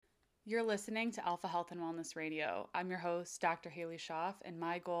You're listening to Alpha Health and Wellness Radio. I'm your host, Dr. Haley Schaff, and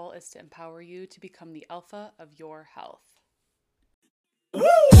my goal is to empower you to become the alpha of your health.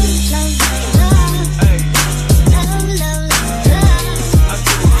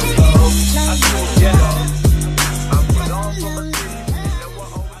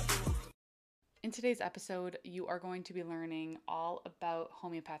 In today's episode, you are going to be learning all about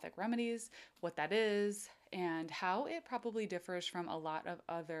homeopathic remedies, what that is, and how it probably differs from a lot of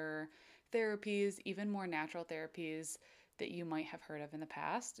other therapies, even more natural therapies that you might have heard of in the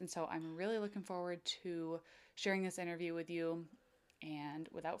past. And so I'm really looking forward to sharing this interview with you. And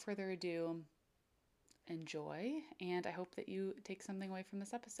without further ado, enjoy, and I hope that you take something away from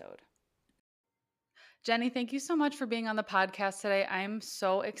this episode. Jenny, thank you so much for being on the podcast today. I'm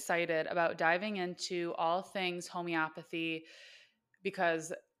so excited about diving into all things homeopathy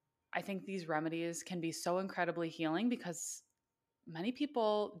because I think these remedies can be so incredibly healing because many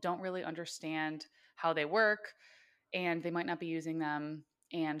people don't really understand how they work and they might not be using them.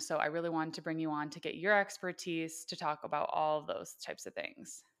 And so I really wanted to bring you on to get your expertise to talk about all of those types of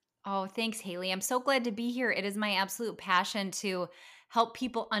things. Oh, thanks, Haley. I'm so glad to be here. It is my absolute passion to help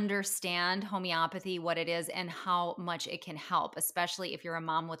people understand homeopathy, what it is, and how much it can help, especially if you're a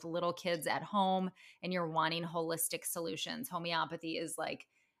mom with little kids at home and you're wanting holistic solutions. Homeopathy is like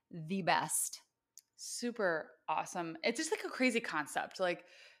the best. Super awesome. It's just like a crazy concept, like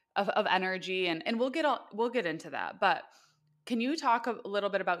of energy, and we'll get into that. But can you talk a little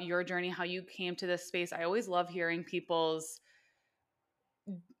bit about your journey, how you came to this space? I always love hearing people's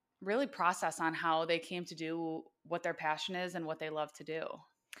really process on how they came to do what their passion is and what they love to do.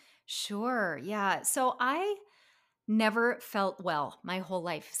 Sure. Yeah. So I never felt well my whole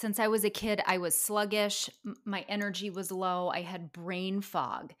life. Since I was a kid, I was sluggish. My energy was low. I had brain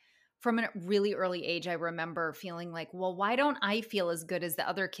fog. From a really early age, I remember feeling like, well, why don't I feel as good as the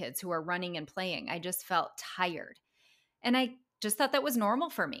other kids who are running and playing? I just felt tired. And I just thought that was normal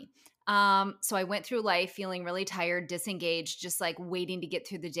for me. So I went through life feeling really tired, disengaged, just like waiting to get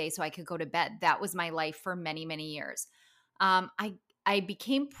through the day so I could go to bed. That was my life for many, many years. I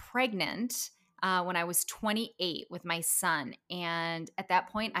became pregnant when I was 28 with my son. And at that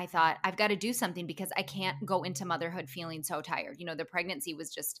point, I thought, I've got to do something because I can't go into motherhood feeling so tired. You know, the pregnancy was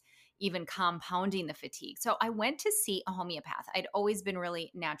just even compounding the fatigue. So I went to see a homeopath. I'd always been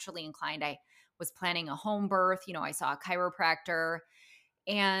really naturally inclined. I was planning a home birth. You know, I saw a chiropractor.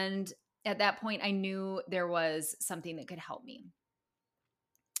 And at that point, I knew there was something that could help me.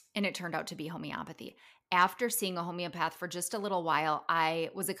 And it turned out to be homeopathy. After seeing a homeopath for just a little while, I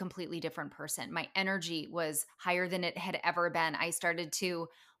was a completely different person. My energy was higher than it had ever been. I started to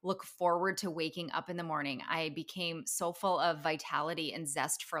look forward to waking up in the morning. I became so full of vitality and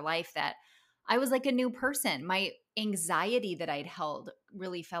zest for life that I was like a new person. My anxiety that I'd held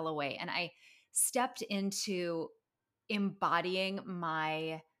really fell away. And I stepped into embodying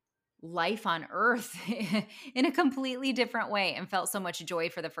my life on earth in a completely different way and felt so much joy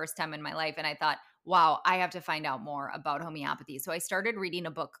for the first time in my life. And I thought, wow, I have to find out more about homeopathy. So I started reading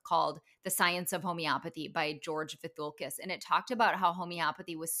a book called The Science of Homeopathy by George Vithulkis. And it talked about how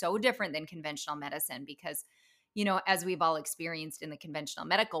homeopathy was so different than conventional medicine because, you know, as we've all experienced in the conventional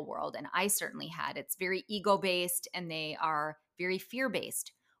medical world, and I certainly had, it's very ego-based and they are very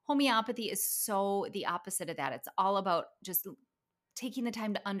fear-based. Homeopathy is so the opposite of that. It's all about just taking the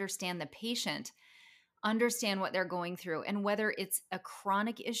time to understand the patient, understand what they're going through, and whether it's a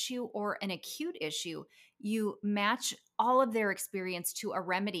chronic issue or an acute issue, you match all of their experience to a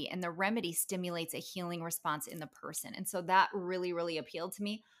remedy, and the remedy stimulates a healing response in the person. And so that really, really appealed to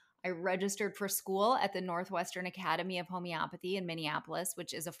me. I registered for school at the Northwestern Academy of Homeopathy in Minneapolis,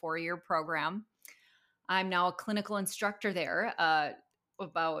 which is a 4-year program. I'm now a clinical instructor there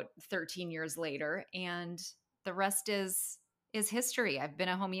about 13 years later, and the rest is history. I've been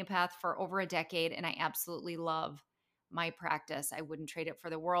a homeopath for over a decade and I absolutely love my practice. I wouldn't trade it for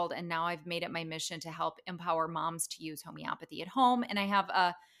the world. And now I've made it my mission to help empower moms to use homeopathy at home. And I have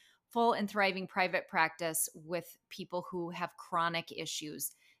a full and thriving private practice with people who have chronic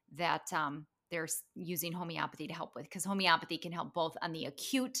issues that they're using homeopathy to help with, because homeopathy can help both on the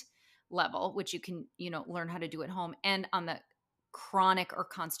acute level, which you can, learn how to do at home, and on the chronic or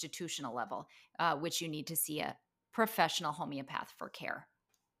constitutional level, which you need to see a professional homeopath for care.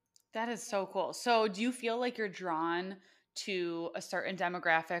 That is so cool. So do you feel like you're drawn to a certain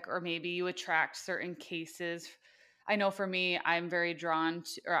demographic, or maybe you attract certain cases? I know for me, I'm very drawn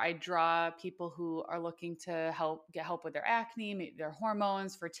to, or I draw people who are looking to get help with their acne, maybe their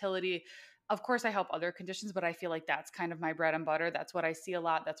hormones, fertility. Of course, I help other conditions, but I feel like that's kind of my bread and butter. That's what I see a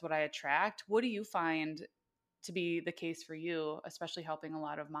lot. That's what I attract. What do you find to be the case for you, especially helping a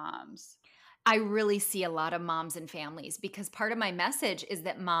lot of moms. I really see a lot of moms and families because part of my message is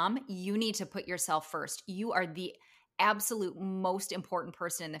that mom, you need to put yourself first. You are the absolute most important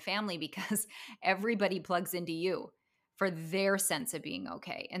person in the family because everybody plugs into you for their sense of being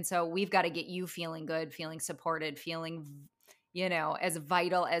okay. And so we've got to get you feeling good, feeling supported, feeling, as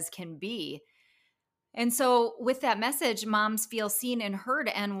vital as can be. And so with that message, moms feel seen and heard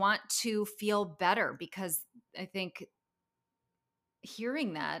and want to feel better because I think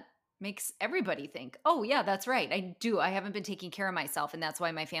hearing that makes everybody think, "Oh, yeah, that's right. I do. I haven't been taking care of myself, and that's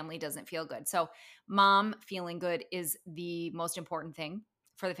why my family doesn't feel good." So, mom feeling good is the most important thing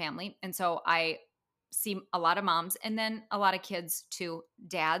for the family. And so I see a lot of moms and then a lot of kids too.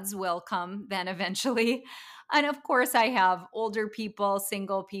 Dads will come then eventually. And of course, I have older people,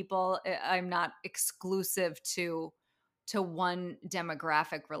 single people. I'm not exclusive to one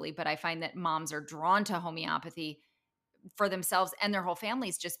demographic really, but I find that moms are drawn to homeopathy for themselves and their whole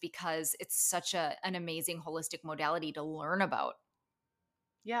families just because it's such an amazing holistic modality to learn about.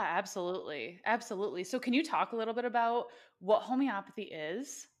 Yeah, absolutely. Absolutely. So can you talk a little bit about what homeopathy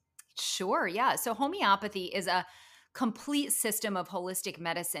is? Sure, yeah. So homeopathy is a complete system of holistic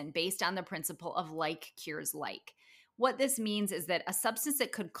medicine based on the principle of like cures like. What this means is that a substance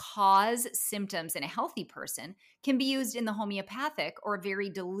that could cause symptoms in a healthy person can be used in the homeopathic or very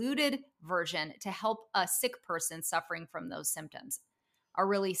diluted version to help a sick person suffering from those symptoms. A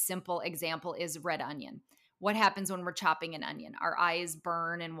really simple example is red onion. What happens when we're chopping an onion? Our eyes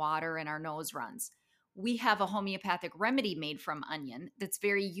burn and water and our nose runs. We have a homeopathic remedy made from onion that's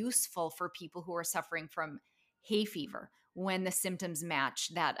very useful for people who are suffering from hay fever when the symptoms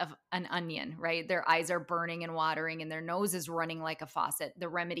match that of an onion, right? Their eyes are burning and watering and their nose is running like a faucet. The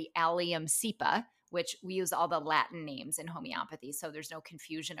remedy Allium cepa, which we use all the Latin names in homeopathy, so there's no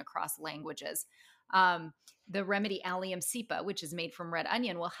confusion across languages. Um, the remedy Allium cepa, which is made from red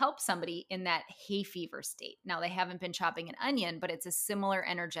onion, will help somebody in that hay fever state. Now, they haven't been chopping an onion, but it's a similar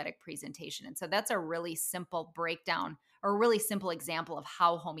energetic presentation. And so that's a really simple breakdown or a really simple example of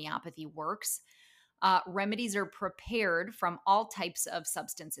how homeopathy works. Remedies are prepared from all types of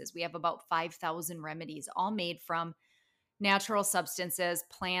substances. We have about 5,000 remedies, all made from natural substances,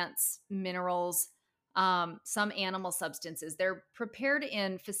 plants, minerals, some animal substances. They're prepared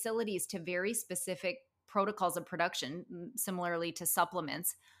in facilities to very specific protocols of production, similarly to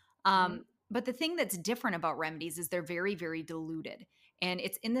supplements. Mhm. But the thing that's different about remedies is they're very, very diluted. And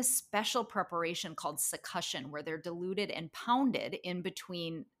it's in this special preparation called succussion, where they're diluted and pounded in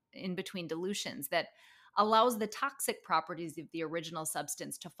between dilutions that allows the toxic properties of the original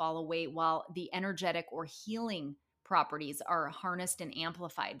substance to fall away while the energetic or healing properties are harnessed and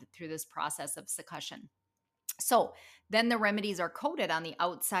amplified through this process of succussion. So then the remedies are coated on the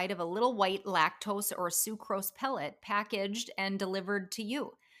outside of a little white lactose or sucrose pellet packaged and delivered to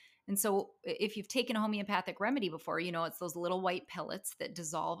you. And so if you've taken a homeopathic remedy before, you know it's those little white pellets that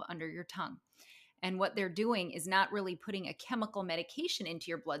dissolve under your tongue. And what they're doing is not really putting a chemical medication into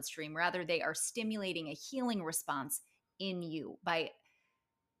your bloodstream. Rather, they are stimulating a healing response in you by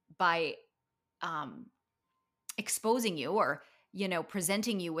um, exposing you or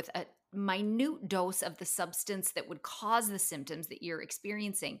presenting you with a minute dose of the substance that would cause the symptoms that you're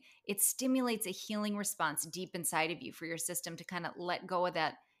experiencing. It stimulates a healing response deep inside of you for your system to kind of let go of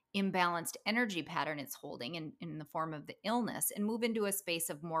that imbalanced energy pattern it's holding in the form of the illness and move into a space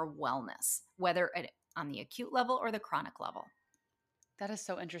of more wellness, whether on the acute level or the chronic level. That is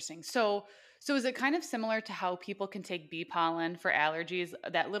so interesting. So is it kind of similar to how people can take bee pollen for allergies?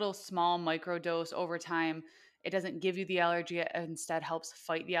 That little small micro dose over time, it doesn't give you the allergy, it instead helps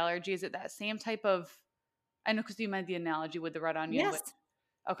fight the allergy. Is it that same type of I know because you made the analogy with the red onion with Yes,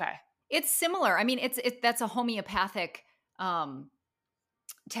 okay. it's similar. I mean, that's a homeopathic um,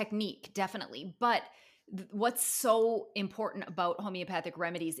 technique, definitely. But what's so important about homeopathic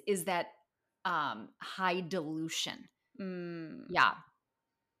remedies is that high dilution. Mm. Yeah.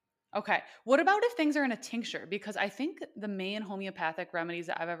 Okay. What about if things are in a tincture? Because I think the main homeopathic remedies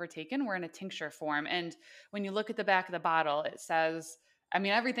that I've ever taken were in a tincture form. And when you look at the back of the bottle, it says, I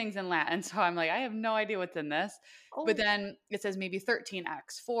mean, everything's in Latin. So I'm like, I have no idea what's in this. But Oh, then it says maybe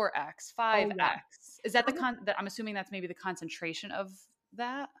 13x, 4x, oh yeah. 5x. Is that that I'm assuming that's maybe the concentration of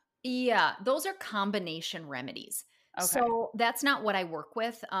that? Yeah, those are combination remedies. Okay. So that's not what I work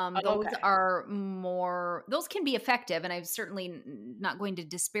with. Those Okay. are more, those can be effective, and I'm certainly not going to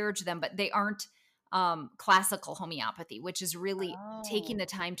disparage them, but they aren't classical homeopathy, which is really taking Oh, the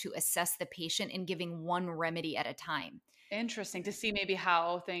time to assess the patient and giving one remedy at a time. interesting to see maybe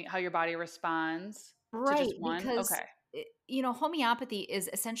how your body responds to Right, just one. because Okay. homeopathy is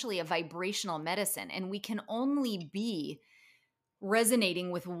essentially a vibrational medicine, and we can only be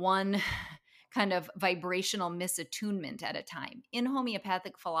resonating with one kind of vibrational misattunement at a time. In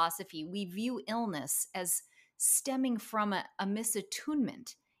homeopathic philosophy, we view illness as stemming from a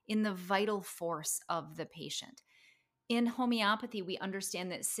misattunement in the vital force of the patient. In homeopathy, we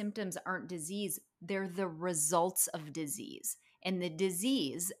understand that symptoms aren't disease, they're the results of disease. And the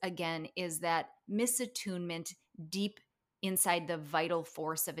disease, again, is that misattunement deep inside the vital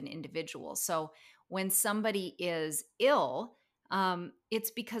force of an individual. So when somebody is ill,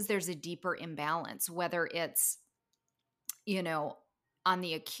 it's because there's a deeper imbalance, whether it's, you know, on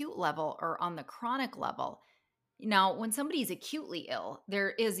the acute level or on the chronic level. Now, when somebody's acutely ill, there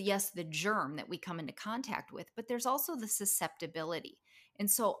is, yes, the germ that we come into contact with, but there's also the susceptibility. And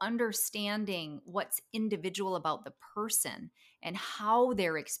so, understanding what's individual about the person and how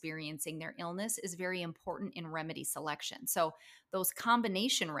they're experiencing their illness is very important in remedy selection. So, those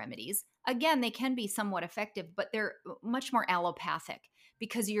combination remedies, again, they can be somewhat effective, but they're much more allopathic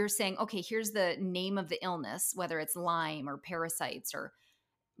because you're saying, okay, here's the name of the illness, whether it's Lyme or parasites or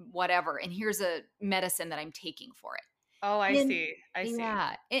whatever, and here's a medicine that I'm taking for it. Oh, I In see. I see.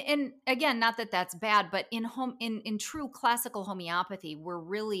 Yeah, and again, not that that's bad, but in true classical homeopathy, we're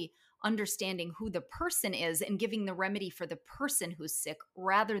really understanding who the person is and giving the remedy for the person who's sick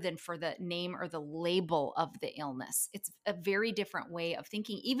rather than for the name or the label of the illness. It's a very different way of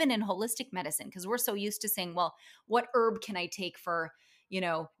thinking, even in holistic medicine, because we're so used to saying, well, what herb can I take for,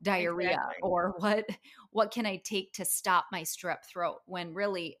 diarrhea, Exactly. or what can I take to stop my strep throat, when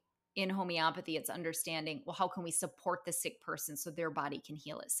really in homeopathy it's understanding, well, how can we support the sick person so their body can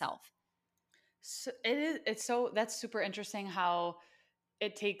heal itself. So it's so that's super interesting how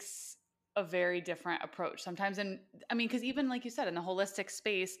it takes a very different approach sometimes. And I mean, because even like you said, in the holistic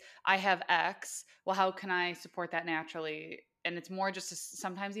space, I have X. Well, how can I support that naturally? And it's more just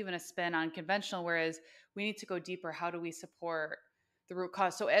sometimes even a spin on conventional, whereas we need to go deeper. How do we support the root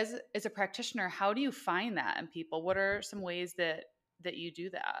cause? So as a practitioner, how do you find that in people? What are some ways that you do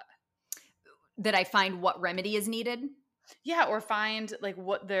that? That I find what remedy is needed. Yeah, or find like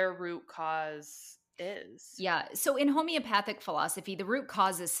what their root cause is. Yeah, so in homeopathic philosophy, the root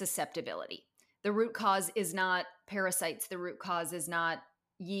cause is susceptibility. The root cause is not parasites, the root cause is not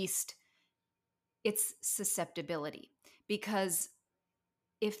yeast, it's susceptibility. Because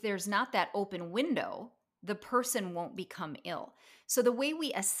if there's not that open window, the person won't become ill. So the way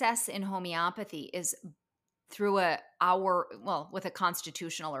we assess in homeopathy is through a hour, well, with a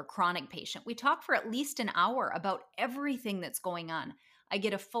constitutional or chronic patient, we talk for at least an hour about everything that's going on. I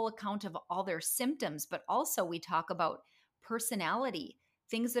get a full account of all their symptoms, but also we talk about personality,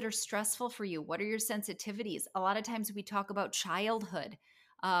 things that are stressful for you. What are your sensitivities? A lot of times we talk about childhood.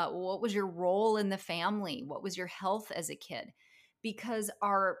 What was your role in the family? What was your health as a kid? Because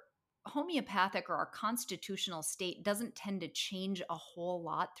our homeopathic or our constitutional state doesn't tend to change a whole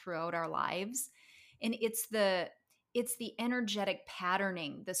lot throughout our lives, and it's the energetic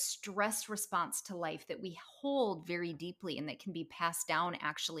patterning, the stress response to life that we hold very deeply and that can be passed down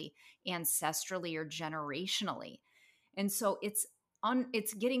actually ancestrally or generationally. And so it's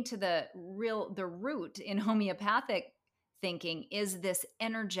getting to the root in homeopathic thinking is this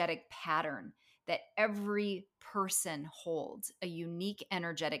energetic pattern that every person holds, a unique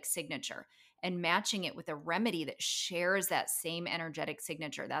energetic signature, and matching it with a remedy that shares that same energetic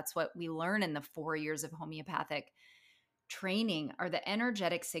signature. That's what we learn in the 4 years of homeopathic training, are the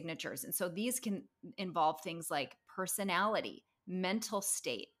energetic signatures. And so these can involve things like personality, mental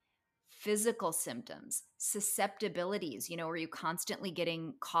state, physical symptoms, susceptibilities. Are you constantly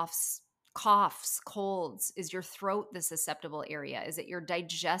getting coughs, colds? Is your throat the susceptible area? Is it your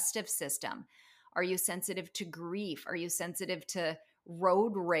digestive system? Are you sensitive to grief? Are you sensitive to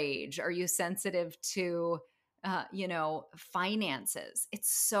road rage? Are you sensitive to finances?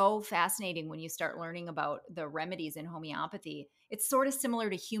 It's so fascinating when you start learning about the remedies in homeopathy. It's sort of similar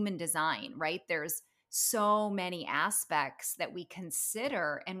to human design, right? There's so many aspects that we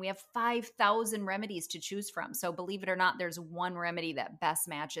consider, and we have 5,000 remedies to choose from. So, believe it or not, there's one remedy that best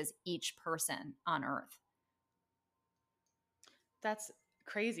matches each person on earth. That's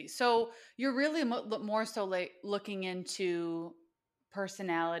crazy. So you're really more so like looking into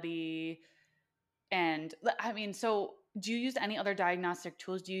personality and I mean, so do you use any other diagnostic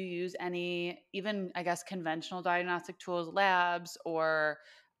tools? Do you use any even I guess conventional diagnostic tools, labs or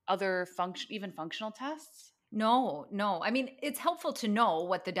other even functional tests? No, no. I mean, it's helpful to know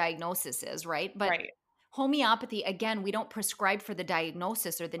what the diagnosis is, right? But Right. homeopathy, again, we don't prescribe for the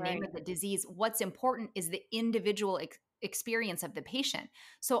diagnosis or the name Right. of the disease. What's important is the individual experience of the patient.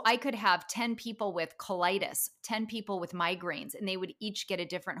 So I could have 10 people with colitis, 10 people with migraines, and they would each get a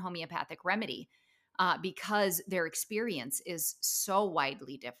different homeopathic remedy because their experience is so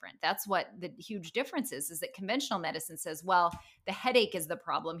widely different. That's what the huge difference is that conventional medicine says, well, the headache is the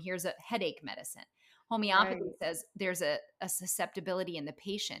problem. Here's a headache medicine. Homeopathy Right. says there's a susceptibility in the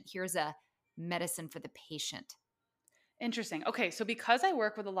patient. Here's a medicine for the patient. Interesting. Okay, so because I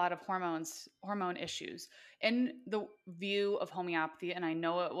work with a lot of hormone issues, in the view of homeopathy, and I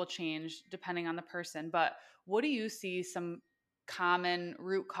know it will change depending on the person, but what do you see some common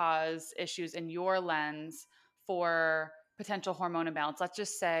root cause issues in your lens for potential hormone imbalance? Let's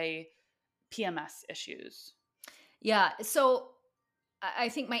just say PMS issues. Yeah. So I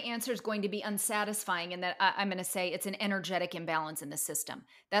think my answer is going to be unsatisfying in that I'm going to say it's an energetic imbalance in the system.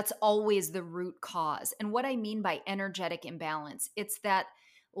 That's always the root cause. And what I mean by energetic imbalance, it's that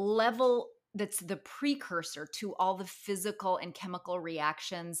level that's the precursor to all the physical and chemical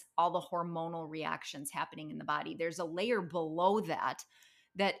reactions, all the hormonal reactions happening in the body. There's a layer below that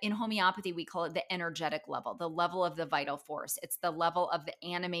that in homeopathy we call it the energetic level, the level of the vital force. It's the level of the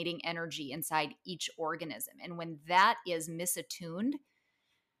animating energy inside each organism. And when that is misattuned,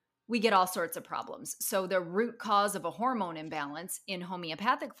 we get all sorts of problems. So the root cause of a hormone imbalance in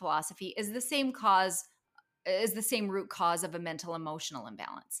homeopathic philosophy is the same root cause of a mental emotional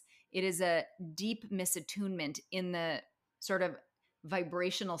imbalance. It is a deep misattunement in the sort of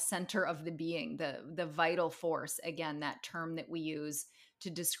vibrational center of the being, the vital force, again, that term that we use to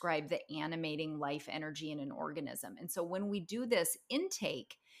describe the animating life energy in an organism. And so when we do this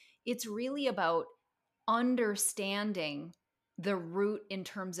intake, it's really about understanding the root in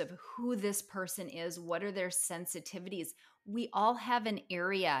terms of who this person is, what are their sensitivities. We all have an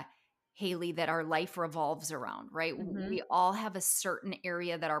area, Haley, that our life revolves around, right? Hmm. We all have a certain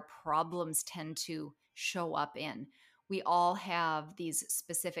area that our problems tend to show up in. We all have these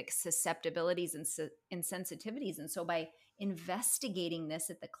specific susceptibilities and sensitivities. And so by investigating this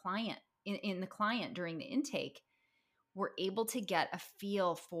at the client, in the client during the intake, we're able to get a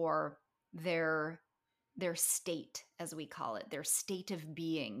feel for their state, as we call it, their state of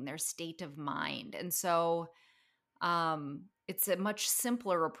being, their state of mind. And so it's a much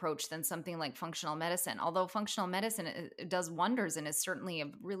simpler approach than something like functional medicine, although functional medicine it does wonders and is certainly a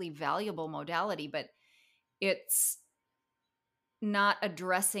really valuable modality, but it's not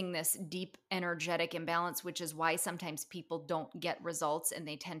addressing this deep energetic imbalance, which is why sometimes people don't get results and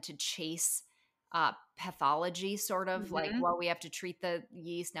they tend to chase pathology, sort of like, Hmm. well, we have to treat the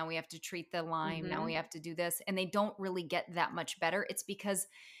yeast, now we have to treat the Lyme, now we Hmm. have to do this. And they don't really get that much better. It's because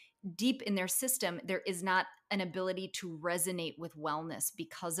deep in their system, there is not an ability to resonate with wellness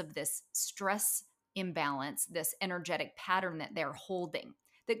because of this stress imbalance, this energetic pattern that they're holding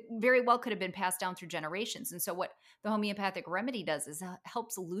that very well could have been passed down through generations. And so, what the homeopathic remedy does is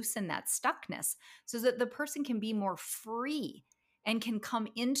helps loosen that stuckness so that the person can be more free and can come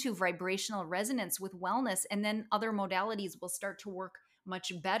into vibrational resonance with wellness. And then other modalities will start to work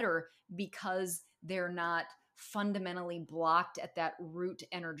much better because they're not fundamentally blocked at that root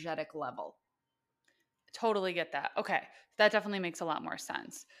energetic level. Totally get that. Okay. That definitely makes a lot more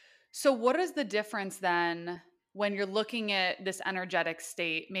sense. So, what is the difference then when you're looking at this energetic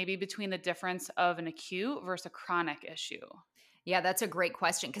state, maybe between the difference of an acute versus a chronic issue? Yeah, that's a great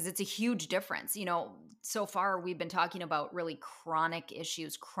question because it's a huge difference. So far we've been talking about really chronic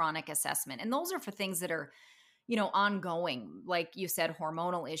issues, chronic assessment. And those are for things that are, ongoing. Like you said,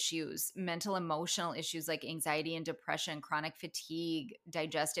 hormonal issues, mental emotional issues like anxiety and depression, chronic fatigue,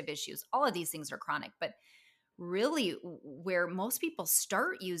 digestive issues. All of these things are chronic, but really where most people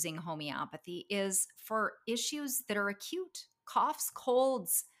start using homeopathy is for issues that are acute: coughs,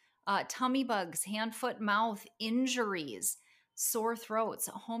 colds, tummy bugs, hand, foot, mouth, injuries, sore throats.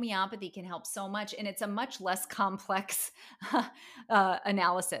 Homeopathy can help so much, and it's a much less complex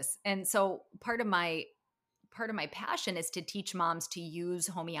analysis. And so part of my passion is to teach moms to use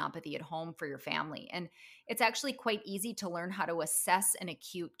homeopathy at home for your family. And it's actually quite easy to learn how to assess an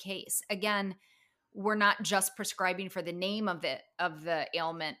acute case. Again, we're not just prescribing for the name of the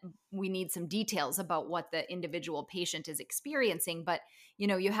ailment. We need some details about what the individual patient is experiencing, but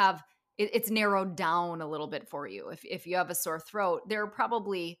you have it's narrowed down a little bit for you. If you have a sore throat, there are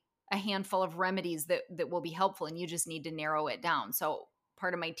probably a handful of remedies that will be helpful, and you just need to narrow it down. So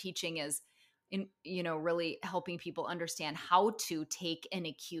part of my teaching is in really helping people understand how to take an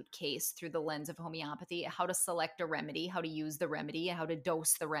acute case through the lens of homeopathy, how to select a remedy, how to use the remedy, how to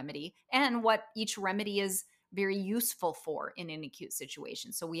dose the remedy, and what each remedy is very useful for in an acute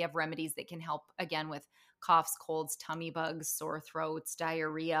situation. So we have remedies that can help again with coughs, colds, tummy bugs, sore throats,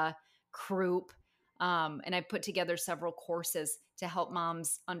 diarrhea, croup. And I put together several courses to help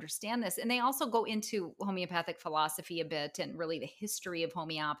moms understand this. And they also go into homeopathic philosophy a bit and really the history of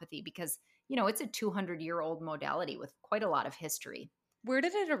homeopathy because, it's a 200-year-old modality with quite a lot of history. Where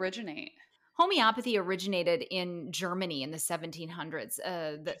did it originate? Homeopathy originated in Germany in the 1700s.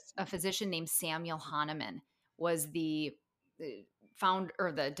 A Interesting. physician named Samuel Hahnemann was the uh, found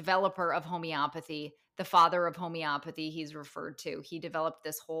or the developer of homeopathy, the father of homeopathy. He's referred to. He developed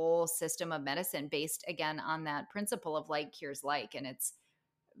this whole system of medicine based again on that principle of like cures like, and it's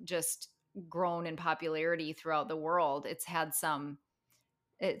just grown in popularity throughout the world. It's had some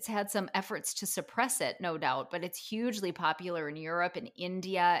efforts to suppress it, no doubt, but it's hugely popular in Europe and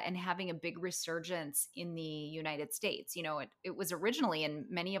India and having a big resurgence in the United States. It was originally in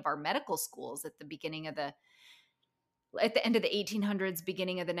many of our medical schools at the end of the 1800s,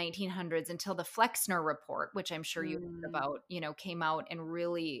 beginning of the 1900s, until the Flexner report, which I'm sure you heard Mm, about, came out and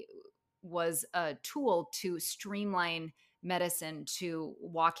really was a tool to streamline medicine to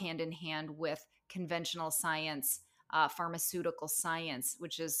walk hand in hand with conventional science, pharmaceutical science,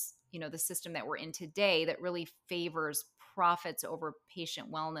 which is, the system that we're in today that really favors profits over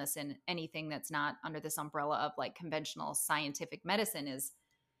patient wellness, and anything that's not under this umbrella of like conventional scientific medicine is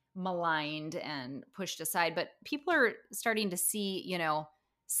maligned and pushed aside. But people are starting to see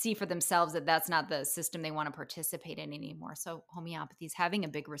for themselves that that's not the system they want to participate in anymore. So homeopathy is having a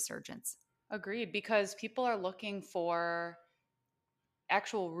big resurgence. agreed, because people are looking for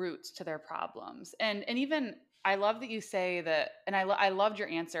actual roots to their problems. And even I love that you say that, and I loved your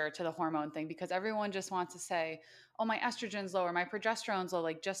answer to the hormone thing, because everyone just wants to say, "Oh, my estrogen's low or my progesterone's low.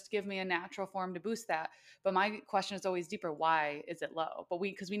 Like, just give me a natural form to boost that." But my question is always deeper: why is it low? But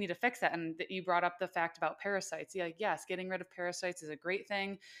because we need to fix that. And you brought up the fact about parasites. Yeah, like, yes, getting rid of parasites is a great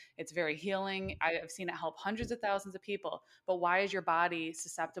thing. It's very healing. I have seen it help hundreds of thousands of people. But why is your body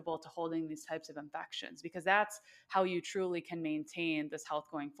susceptible to holding these types of infections? Because that's how you truly can maintain this health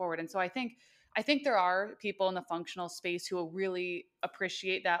going forward. And so I think there are people in the functional space who will really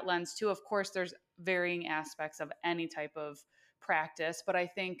appreciate that lens too. Of course, there's varying aspects of any type of practice, but I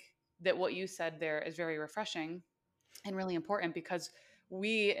think that what you said there is very refreshing and really important, because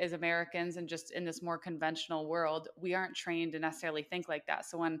we as Americans and just in this more conventional world, we aren't trained to necessarily think like that.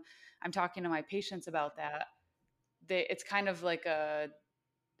 So when I'm talking to my patients about that, it's kind of like a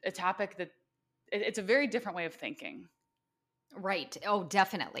topic that it's a very different way of thinking. Right. Oh,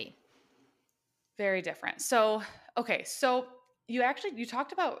 definitely. Very different. So, okay, so you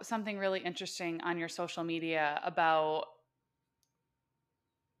talked about something really interesting on your social media about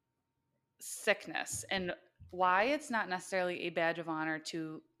sickness and why it's not necessarily a badge of honor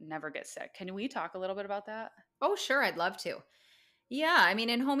to never get sick. Can we talk a little bit about that? Oh, sure. I'd love to. Yeah. I mean,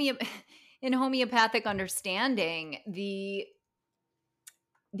 in homeopathic understanding, the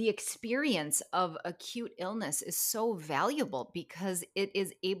experience of acute illness is so valuable because it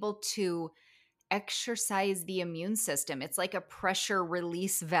is able to exercise the immune system. It's like a pressure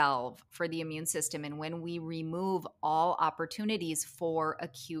release valve for the immune system. And when we remove all opportunities for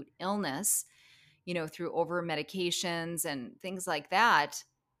acute illness, through over medications and things like that,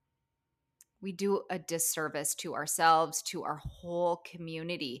 we do a disservice to ourselves, to our whole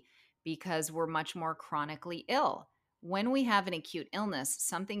community, because we're much more chronically ill. When we have an acute illness,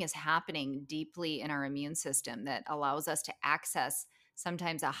 something is happening deeply in our immune system that allows us to access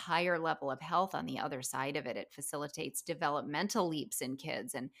sometimes a higher level of health on the other side of it. It facilitates developmental leaps in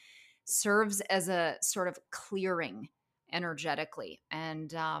kids and serves as a sort of clearing energetically.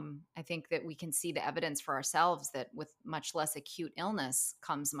 And I think that we can see the evidence for ourselves that with much less acute illness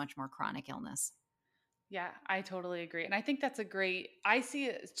comes much more chronic illness. Yeah, I totally agree. And I think that's a great, I see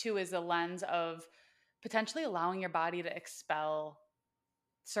it too as a lens of potentially allowing your body to expel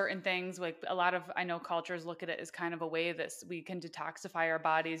certain things. Like a lot of, I know cultures look at it as kind of a way that we can detoxify our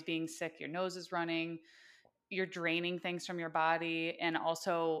bodies. Being sick, your nose is running, you're draining things from your body, and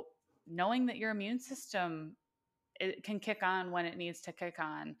also knowing that your immune system, it can kick on when it needs to kick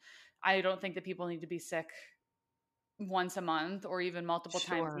on. I don't think that people need to be sick once a month or even multiple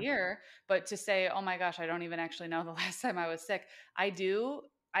times a Sure. year, but to say, oh my gosh, I don't even actually know the last time I was sick. I do.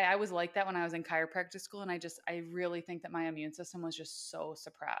 I was like that when I was in chiropractic school, and I really think that my immune system was just so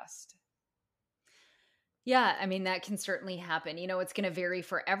suppressed. Yeah, I mean, that can certainly happen. It's going to vary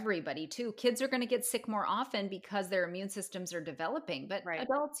for everybody too. Kids are going to get sick more often because their immune systems are developing. But Right.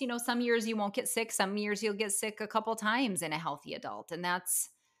 adults, some years you won't get sick, some years you'll get sick a couple times in a healthy adult. And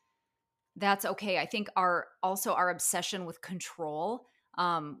that's okay. I think our obsession with control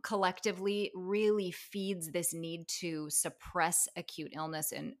collectively really feeds this need to suppress acute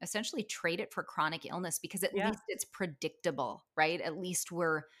illness and essentially trade it for chronic illness because at Yeah. least it's predictable, right? At least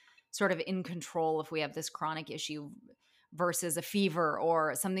we're sort of in control if we have this chronic issue versus a fever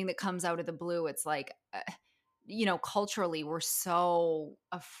or something that comes out of the blue. It's like, culturally, we're so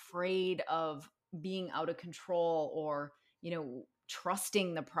afraid of being out of control or,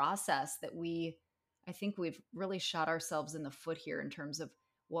 trusting the process that I think we've really shot ourselves in the foot here in terms of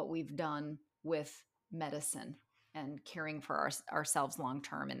what we've done with medicine and caring for ourselves long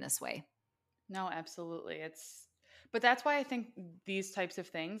term in this way. No, absolutely. But that's why I think these types of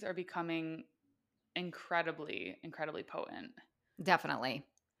things are becoming incredibly, incredibly potent. Definitely.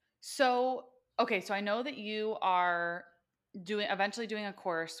 So, okay, so I know that you are eventually doing a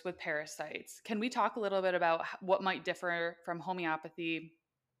course with parasites. Can we talk a little bit about what might differ from homeopathy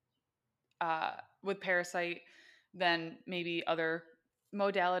uh, with parasite than maybe other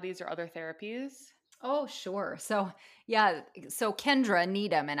modalities or other therapies? Oh, sure. So, yeah. So, Kendra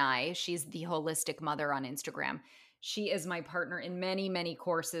Needham and she's the holistic mother on Instagram. She is my partner in many, many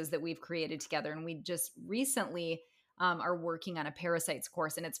courses that we've created together. And we just recently are working on a parasites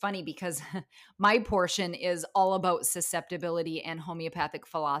course. And it's funny because my portion is all about susceptibility and homeopathic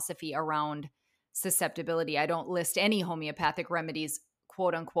philosophy around susceptibility. I don't list any homeopathic remedies,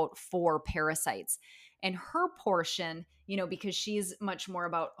 quote unquote, for parasites. And her portion, because she's much more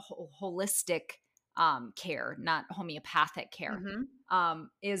about holistic care, not homeopathic care, Mhm.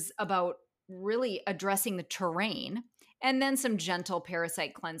 is about really addressing the terrain and then some gentle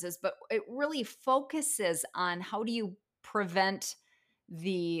parasite cleanses. But it really focuses on how do you prevent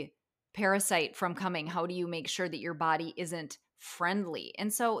the parasite from coming? How do you make sure that your body isn't friendly?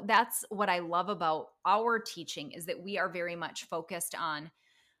 And so that's what I love about our teaching is that we are very much focused on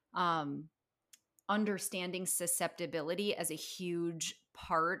um, understanding susceptibility as a huge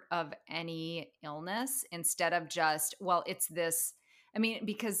part of any illness instead of just, well, it's this. I mean,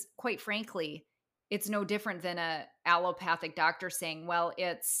 because quite frankly, it's no different than a allopathic doctor saying, well,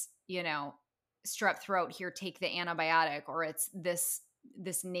 it's, strep throat, here, take the antibiotic, or it's this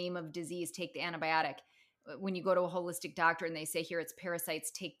name of disease, take the antibiotic. When you go to a holistic doctor and they say, here, it's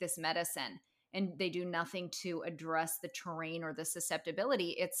parasites, take this medicine, and they do nothing to address the terrain or the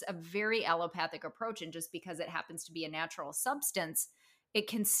susceptibility, it's a very allopathic approach. And just because it happens to be a natural substance, it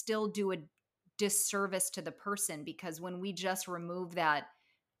can still do a disservice to the person because when we just remove that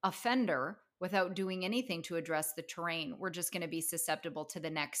offender without doing anything to address the terrain, we're just going to be susceptible to the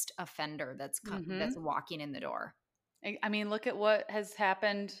next offender that's Mhm. walking in the door. I mean, look at what has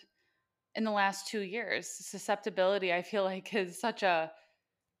happened in the last 2 years. Susceptibility, I feel like, is such a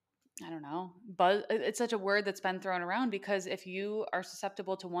I don't know, but it's such a word that's been thrown around because if you are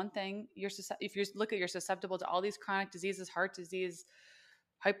susceptible to one thing, if you look at you're susceptible to all these chronic diseases, heart disease,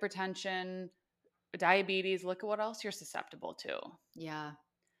 hypertension, diabetes, look at what else you're susceptible to. Yeah.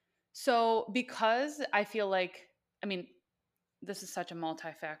 So, because I feel like, I mean, this is such a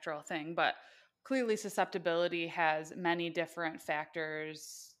multifactorial thing, but clearly susceptibility has many different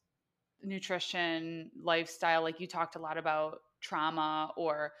factors, nutrition, lifestyle, like you talked a lot about trauma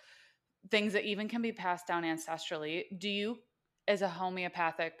or things that even can be passed down ancestrally. Do you, as a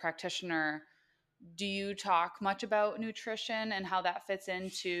homeopathic practitioner, do you talk much about nutrition and how that fits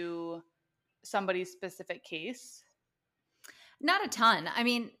into somebody's specific case? Not a ton. I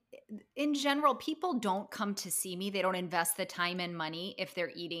mean, in general, people don't come to see me. They don't invest the time and money if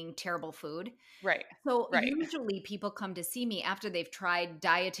they're eating terrible food. Right. So Right. usually people come to see me after they've tried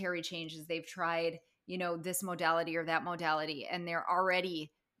dietary changes, they've tried, this modality or that modality, and they're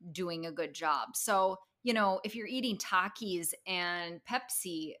already doing a good job. So, if you're eating Takis and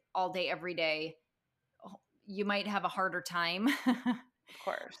Pepsi all day, every day, you might have a harder time. Of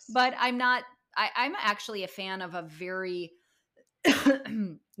course. But I'm actually a fan of a very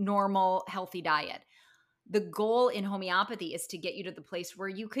normal, healthy diet. The goal in homeopathy is to get you to the place where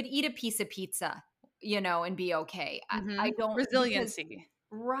you could eat a piece of pizza, and be okay. I Mhm. don't, because, Resiliency.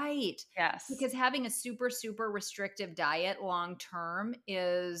 right. Yes. Because having a super, super restrictive diet long term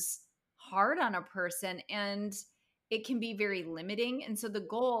is hard on a person and it can be very limiting. And so the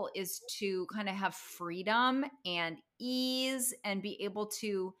goal is to kind of have freedom and ease and be able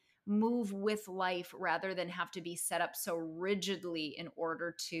to move with life rather than have to be set up so rigidly in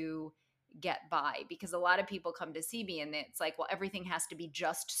order to get by. Because a lot of people come to see me and it's like, well, everything has to be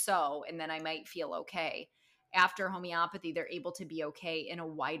just so, and then I might feel okay. After homeopathy, they're able to be okay in a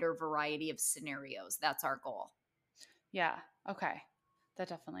wider variety of scenarios. That's our goal. Yeah. Okay. That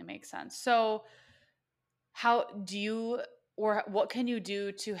definitely makes sense. So, how do you or what can you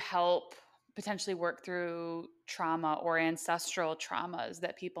do to help potentially work through trauma or ancestral traumas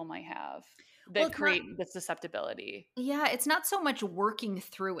that people might have? Well, that it's not. create the susceptibility. Yeah, it's not so much working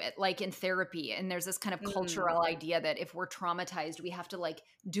through it like in therapy. And there's this kind of Mm. cultural idea that if we're traumatized, we have to like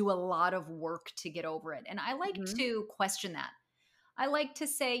do a lot of work to get over it. And I like Mhm. to question that. I like to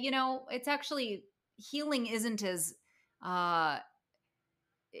say, it's actually healing isn't uh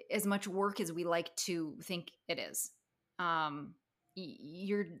as much work as we like to think it is.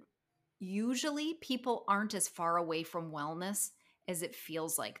 You're usually people aren't as far away from wellness as it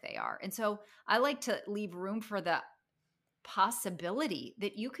feels like they are. And so I like to leave room for the possibility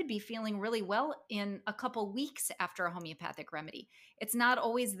that you could be feeling really well in a couple weeks after a homeopathic remedy. It's not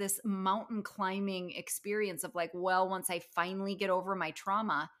always this mountain climbing experience of like, well, once I finally get over my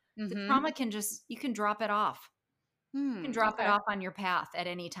trauma, the Mhm. trauma can just, you can drop it off. You can drop it Okay. off on your path at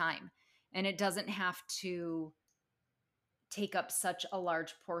any time. And it doesn't have to take up such a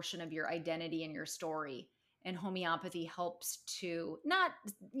large portion of your identity and your story. And homeopathy helps to not,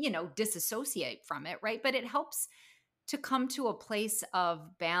 disassociate from it, right? But it helps to come to a place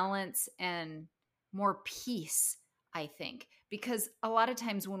of balance and more peace, I think, because a lot of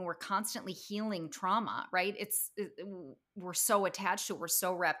times when we're constantly healing trauma, right, we're so attached to it, we're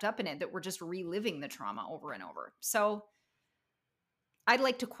so wrapped up in it that we're just reliving the trauma over and over. So I'd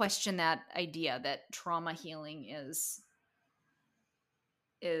like to question that idea that trauma healing is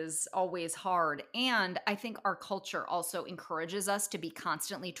always hard. And I think our culture also encourages us to be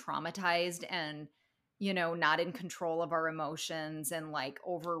constantly traumatized and, not in control of our emotions and like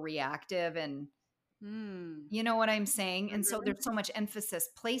overreactive. And Mm. you know what I'm saying? And so Mhm. there's so much emphasis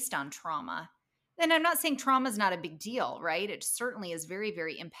placed on trauma. And I'm not saying trauma is not a big deal, right? It certainly is very,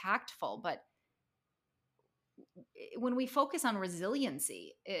 very impactful. But when we focus on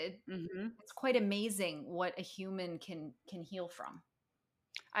resiliency, Mhm. it's quite amazing what a human can heal from.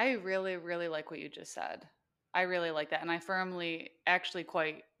 I really, really like what you just said. I really like that, and I firmly, actually,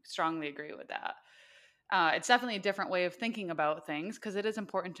 quite strongly agree with that. It's definitely a different way of thinking about things because it is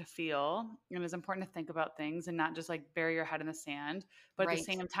important to feel and it's important to think about things and not just like bury your head in the sand. But at the Right.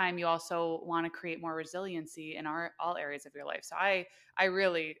 same time, you also want to create more resiliency in all areas of your life. So I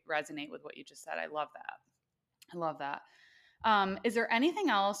really resonate with what you just said. I love that. I love that. Is there anything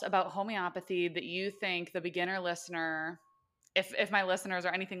else about homeopathy that you think the beginner listener, if my listeners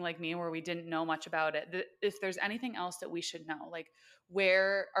are anything like me, where we didn't know much about it, if there's anything else that we should know, like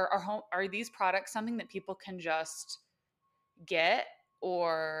where are these products something that people can just get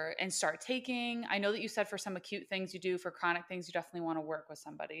or and start taking? I know that you said for some acute things you do, for chronic things you definitely want to work with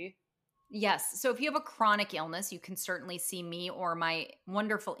somebody. Yes. So if you have a chronic illness, you can certainly see me or my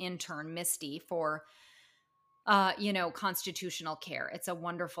wonderful intern, Misty, for constitutional care. It's a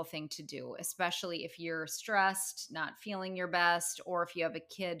wonderful thing to do, especially if you're stressed, not feeling your best, or if you have a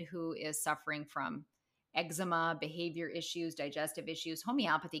kid who is suffering from eczema, behavior issues, digestive issues.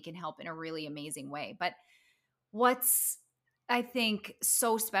 Homeopathy can help in a really amazing way. But what's I think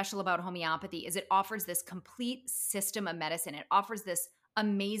so special about homeopathy is it offers this complete system of medicine. It offers this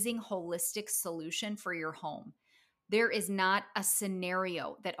amazing holistic solution for your home. There is not a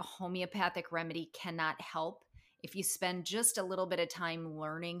scenario that a homeopathic remedy cannot help if you spend just a little bit of time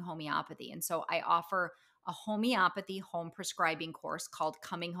learning homeopathy. And so I offer a homeopathy home prescribing course called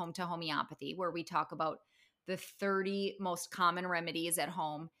Coming Home to Homeopathy, where we talk about the 30 most common remedies at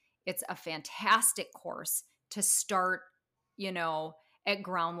home. It's a fantastic course to start, you know, at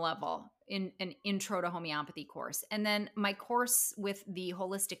ground level in an intro to homeopathy course. And then my course with the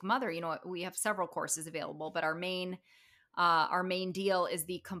holistic mother, we have several courses available, but our main deal is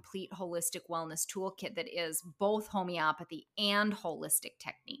the complete holistic wellness toolkit that is both homeopathy and holistic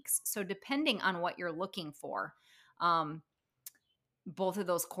techniques. So depending on what you're looking for, um, both of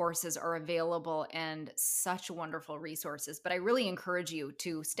those courses are available and such wonderful resources. But I really encourage you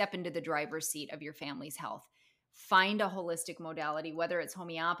to step into the driver's seat of your family's health. Find a holistic modality, whether it's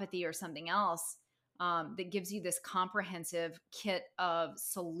homeopathy or something else, that gives you this comprehensive kit of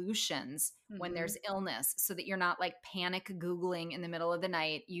solutions when Hmm. there's illness so that you're not like panic Googling in the middle of the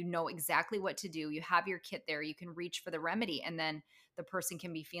night. You know exactly what to do. You have your kit there. You can reach for the remedy, and then the person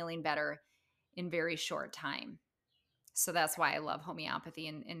can be feeling better in very short time. So that's why I love homeopathy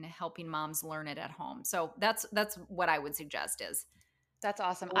and helping moms learn it at home. So that's what I would suggest is That's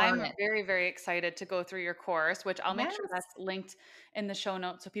awesome. learn I'm it. very, very excited to go through your course, which I'll make sure Yes. that's linked in the show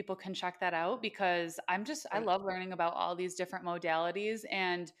notes so people can check that out because I Great. love learning about all these different modalities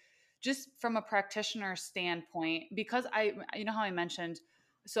and just from a practitioner standpoint, because you know how I mentioned,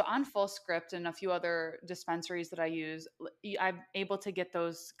 so on Full Script and a few other dispensaries that I use, I'm able to get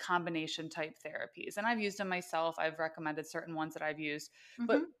those combination type therapies. And I've used them myself. I've recommended certain ones that I've used,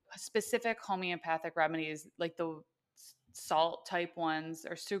 but Mhm. specific homeopathic remedies, like salt type ones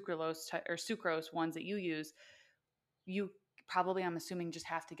or sucrose ones that you use, you probably, I'm assuming, just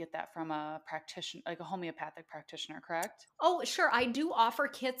have to get that from a practitioner, like a homeopathic practitioner, correct? Oh, sure. I do offer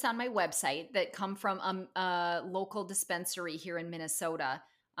kits on my website that come from a local dispensary here in Minnesota.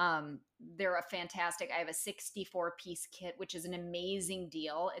 They're a fantastic. I have a 64-piece kit, which is an amazing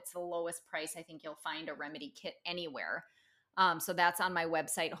deal. It's the lowest price I think you'll find a remedy kit anywhere. So that's on my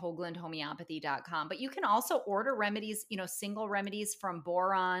website, hoaglandhomeopathy.com. But you can also order remedies, single remedies from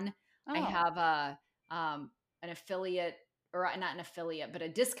Boron. I Oh, have an affiliate, or not an affiliate, but a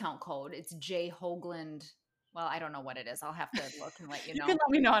discount code. It's J Hoagland. Well, I don't know what it is. I'll have to look and let you you can know. let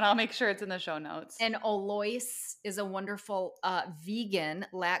me know and I'll make sure it's in the show notes. And Olois is a wonderful vegan,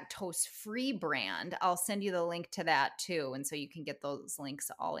 lactose free brand. I'll send you the link to that too. And so you can get those links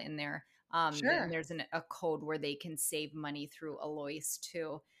all in there. And Sure. there's a code where they can save money through Olois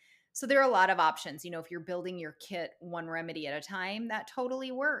too. So there are a lot of options. If you're building your kit one remedy at a time, that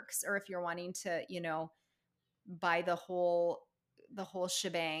totally works. Or if you're wanting to, buy the whole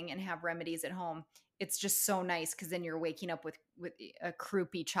shebang and have remedies at home, it's just so nice because then you're waking up with a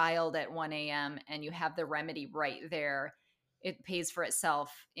croupy child at 1 a.m. and you have the remedy right there. It pays for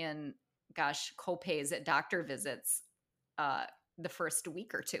itself in, gosh, copays at doctor visits uh the first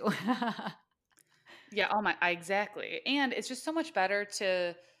week or two. Yeah, oh my, exactly. And it's just so much better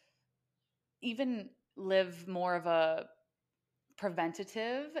to even live more of a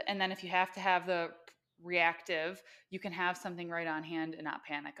preventative, and then if you have to have the reactive, you can have something right on hand and not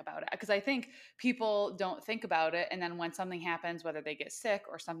panic about it. Because I think people don't think about it, and then when something happens, whether they get sick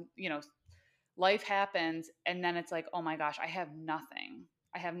or life happens, and then it's like, oh my gosh, I have nothing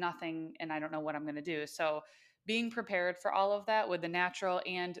and I don't know what I'm going to do. So being prepared for all of that with the natural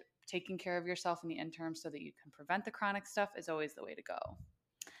and taking care of yourself in the interim so that you can prevent the chronic stuff is always the way to go.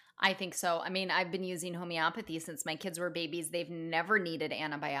 I think so. I mean, I've been using homeopathy since my kids were babies. They've never needed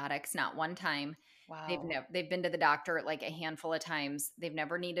antibiotics, not one time. Wow. They've been to the doctor like a handful of times. They've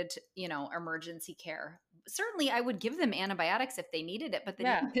never needed, emergency care. Certainly I would give them antibiotics if they needed it, but the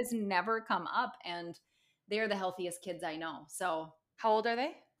Yeah. need has never come up, and they're the healthiest kids I know. So, How old are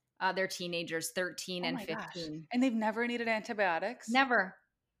they? they're teenagers, 13 Oh and my gosh. 15. And they've never needed antibiotics? Never.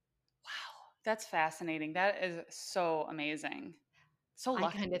 Wow. That's fascinating. That is so amazing. So I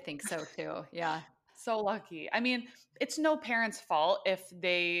kind lucky. of think so too. Yeah. So lucky. I mean, it's no parent's fault if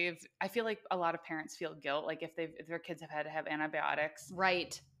I feel like a lot of parents feel guilt, like if their kids have had to have antibiotics,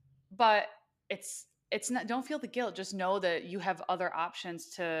 Right. but it's not, don't feel the guilt. Just know that you have other options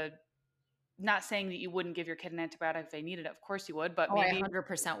to, not saying that you wouldn't give your kid an antibiotic if they needed it. Of course you would, but Oh, I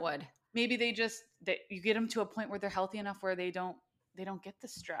 100% would. maybe that you get them to a point where they're healthy enough where they don't get the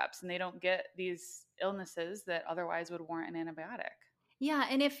straps and they don't get these illnesses that otherwise would warrant an antibiotic. Yeah,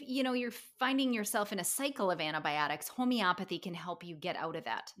 and if, you're finding yourself in a cycle of antibiotics, homeopathy can help you get out of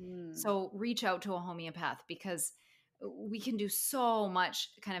that. Mm. So reach out to a homeopath because we can do so much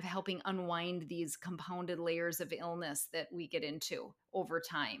kind of helping unwind these compounded layers of illness that we get into over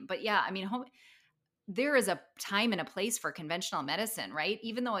time. But yeah, I mean, there is a time and a place for conventional medicine, right?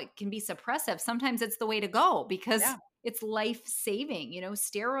 Even though it can be suppressive, sometimes it's the way to go because Yeah. it's life saving.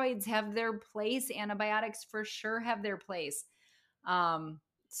 Steroids have their place, antibiotics for sure have their place. um,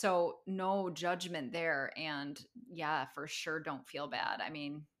 so no judgment there. And yeah, for sure, don't feel bad. I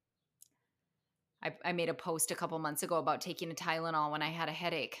mean, I made a post a couple months ago about taking a Tylenol when I had a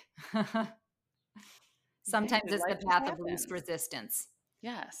headache. Hey, Sometimes it's life the just path of least happens. resistance.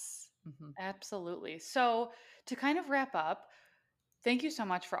 Yes, Mhm. absolutely. So, to kind of wrap up, thank you so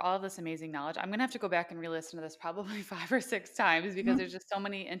much for all of this amazing knowledge. I'm going to have to go back and re listen to this probably 5 or 6 times because there's just so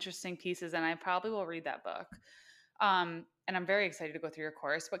many interesting pieces, and I probably will read that book. And I'm very excited to go through your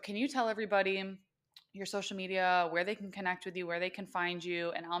course. But can you tell everybody your social media, where they can connect with you, where they can find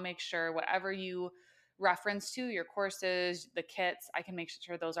you? And I'll make sure whatever you reference to, your courses, the kits, I can make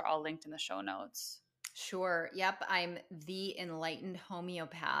sure those are all linked in the show notes. Sure. Yep. I'm the Enlightened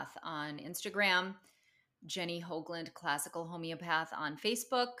Homeopath on Instagram, Jenny Hoagland Classical Homeopath on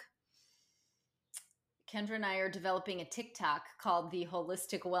Facebook. Kendra and I are developing a TikTok called the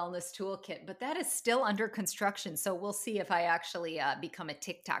Holistic Wellness Toolkit, but that is still under construction. So we'll see if I actually become a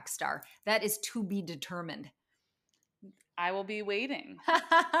TikTok star. That is to be determined. I will be waiting.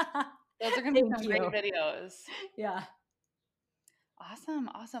 Those are going to be Thank some great you. videos. Yeah. Awesome.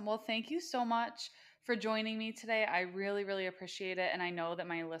 Awesome. Well, thank you so much for joining me today. I really, really appreciate it. And I know that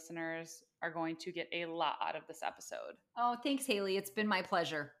my listeners are going to get a lot out of this episode. Oh, thanks, Haley. It's been my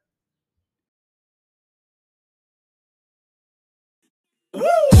pleasure.